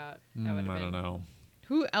worked out. That would I have don't been. know.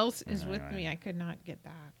 Who else is with Anyway. me? I could not get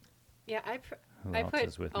that. Yeah, Who I else put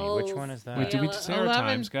is with me? Which one is that? Wait, did we AL say our 11.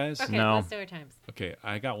 times, guys? Okay, No. let's do our times. Okay,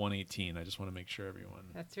 I got 118. I just want to make sure everyone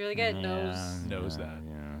That's really good. Knows. knows that.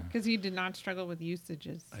 Yeah. Because he did not struggle with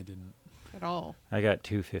usages I didn't. at all. I got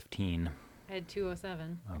 215. I had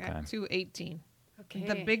 207. I Okay. got 218. Okay.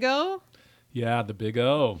 The big O? Yeah, the big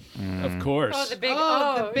O. Of course. Oh, the big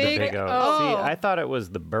Oh, O. the big Big O. O. See, I thought it was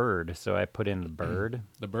the bird, so I put in the bird.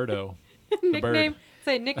 The birdo. nickname.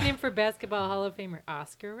 Say nickname for basketball Hall of Famer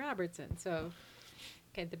Oscar Robertson. So,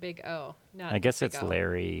 okay, the big O. Not I guess big it's O.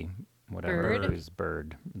 Larry, whatever. Bird? Who's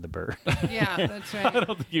bird? The bird. Yeah, that's I right.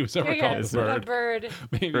 don't think he was ever Yeah, called the a bird. bird.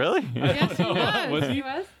 Maybe. Really? Yes, he was. Was He he?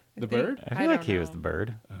 was? The bird? I I feel like don't he was know. the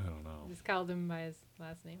bird. I don't know. Just called him by his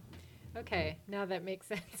last name. Okay, now that makes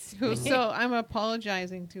sense. So I'm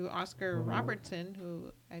apologizing to Oscar Robertson,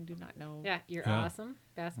 who I do not know. Yeah, you're Yeah. awesome.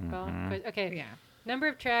 Basketball. quiz. Okay. Yeah. Number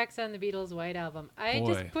of tracks on the Beatles' White Album. I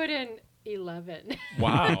Boy. just put in 11.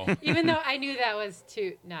 Wow. Even though I knew that was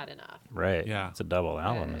not enough. Right. Yeah. It's a double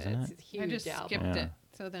album, isn't It's it? a huge I just album. skipped Yeah. it.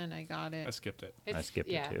 So then I got I it. skipped it. It's, skipped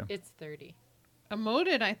it yeah, too. it's 30.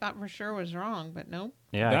 Emoted, I thought for sure was wrong, but nope.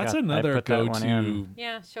 Yeah. That's I another put that one in. go-to.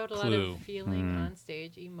 Yeah, showed a lot Clue. of feeling on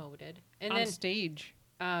stage, emoted. And On then stage.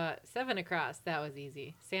 7 across, that was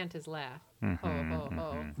easy. Santa's laugh. Ho, ho,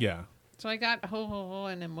 ho. Yeah. So I got ho ho ho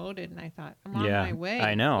and emoted, and I thought I'm on Yeah. my way.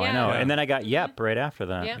 I know. Yeah. Yeah. Yeah. And then I got yep right after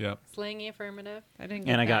that. Yep. Yep. Slangy affirmative. I didn't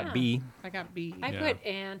get And I that. got B. I got B. I Yeah. put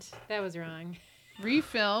ant. That was wrong.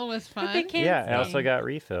 Refill was But fun. they can't Yeah, I say. also got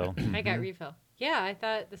refill. I got refill. Yeah, I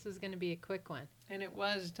thought this was going to be a quick one. And it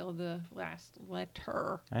was till the last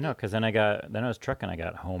letter. I know, because then I was trucking. I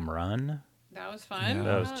got home run. That was fun. Yeah.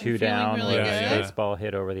 That was Oh, two you're feeling down. really Where good? a baseball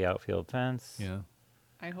hit over the outfield fence. Yeah.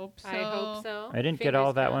 I hope so. I hope so. I didn't get Fingers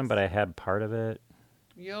all that one, but I crossed. had part of it.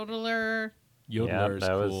 Yodeler. Yodeler is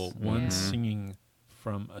that was- cool. One Yeah. singing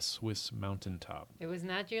from a Swiss mountaintop. It was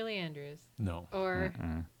not Julie Andrews No. or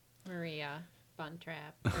Mm-mm. Maria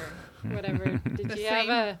Bontrap or whatever. Did The you same,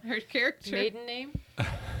 have her a character. maiden name?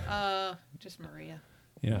 Just Maria.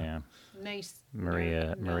 Yeah. Nice. Maria,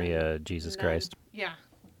 nun- Maria, Jesus nun. Christ. Yeah.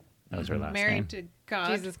 That was her last Married name. to God.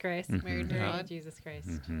 Jesus Christ. Married to Maria God. Jesus Christ.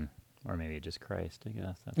 Hmm. Or maybe just Christ. I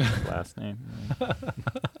guess that's his last name.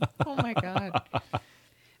 Oh my God.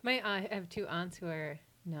 I have two aunts who are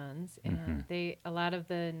nuns, and a lot of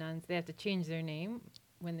the nuns, they have to change their name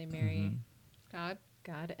when they marry God.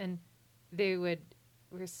 God, and we're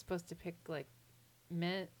supposed to pick like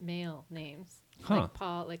male names, Huh. like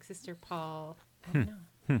Paul, like Sister Paul. I don't know.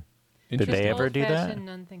 Did Interesting. they ever do that? Old-fashioned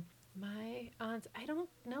nun thing. My aunts, I don't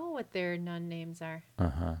know what their nun names are.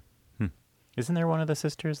 Uh-huh. Isn't there one of the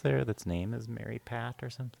sisters there that's name is Mary Pat or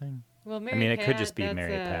something? Well, Mary I mean, it could Pat, just be that's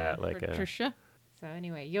Mary Pat, like a. Patricia. So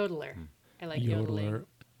anyway, yodeler. I like yodeling. Yodeler.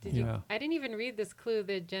 Did you? Yeah. I didn't even read this clue.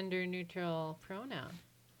 The gender neutral pronoun.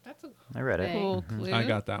 That's a I read it. cool clue. I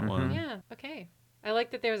got that one. Yeah. Okay. I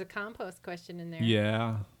like that there was a compost question in there.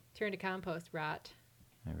 Yeah. Turn to compost rot.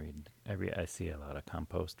 I see a lot of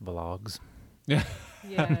compost vlogs. Yeah,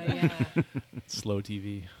 yeah. Slow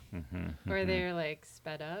TV. Or they're like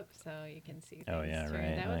sped up so you can see things. Oh, yeah, turn.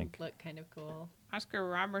 right, That like- would look kind of cool. Oscar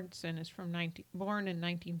Robertson is born in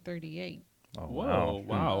 1938. Oh, Whoa!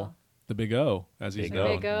 Wow. Cool. The Big O, as he's Big There O.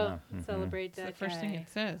 you known. go. Yeah. Celebrate It's that the first guy. thing it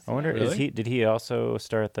says. I wonder, Really? did he also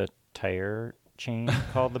start the tire chain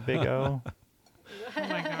called the Big O? Oh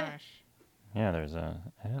my gosh. Yeah, there's a.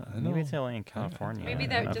 I Maybe know. it's only in California. Maybe I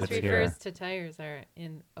don't know that if just it's refers here. to tires are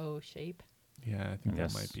in O shape. Yeah, I think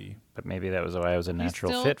Yes. that might be. But maybe that was why it was a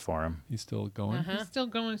natural still- fit for him. He's still going. Uh-huh. He's still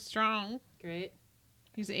going strong. Great,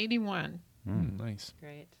 He's 81. Nice.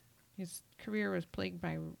 great. His career was plagued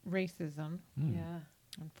by racism, Yeah.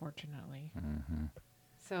 unfortunately.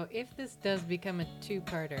 So if this does become a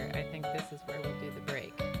two-parter, I think this is where we'll do the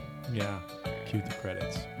break. Yeah. Cue the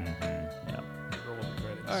credits. Yeah. Roll the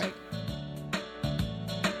credits. All right.